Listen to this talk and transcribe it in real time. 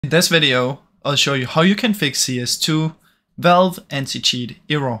In this video, I'll show you how you can fix CS2 Valve anti-cheat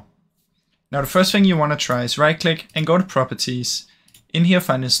error. Now the first thing you want to try is right click and go to properties. In here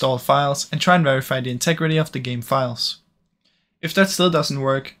find install files and try and verify the integrity of the game files. If that still doesn't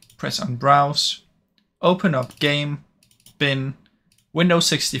work, press on browse, open up game, bin, Windows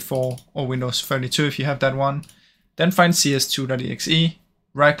 64 or Windows 32 if you have that one, then find CS2.exe,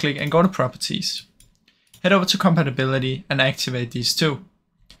 right click and go to properties. Head over to compatibility and activate these two.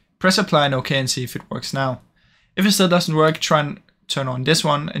 Press apply and OK and see if it works now. If it still doesn't work, try and turn on this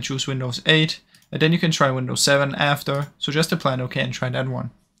one and choose Windows 8, and then you can try Windows 7 after, so just apply and OK and try that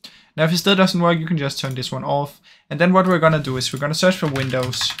one. Now if it still doesn't work, you can just turn this one off, and then what we're going to do is we're going to search for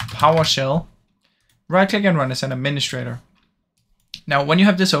Windows PowerShell, right click and run as an administrator. Now when you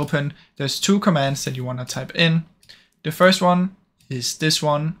have this open, there's two commands that you want to type in. The first one is this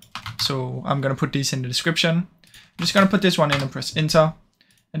one, so I'm going to put these in the description. I'm just going to put this one in and press enter.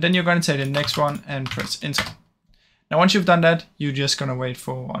 And then you're going to take the next one and press enter. Now once you've done that, you're just going to wait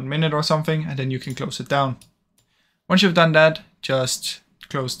for 1 minute or something, and then you can close it down. Once you've done that, just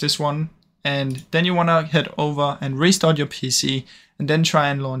close this one, and then you want to head over and restart your PC, and then try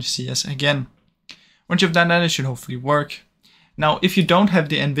and launch CS again. Once you've done that, it should hopefully work. Now if you don't have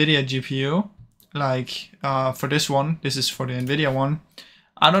the NVIDIA GPU, like for this one, this is for the NVIDIA one,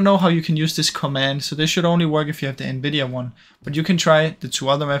 I don't know how you can use this command, so this should only work if you have the NVIDIA one, but you can try the two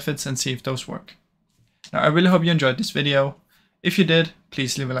other methods and see if those work. Now I really hope you enjoyed this video. If you did,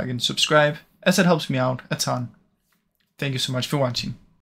 please leave a like and subscribe, as it helps me out a ton. Thank you so much for watching.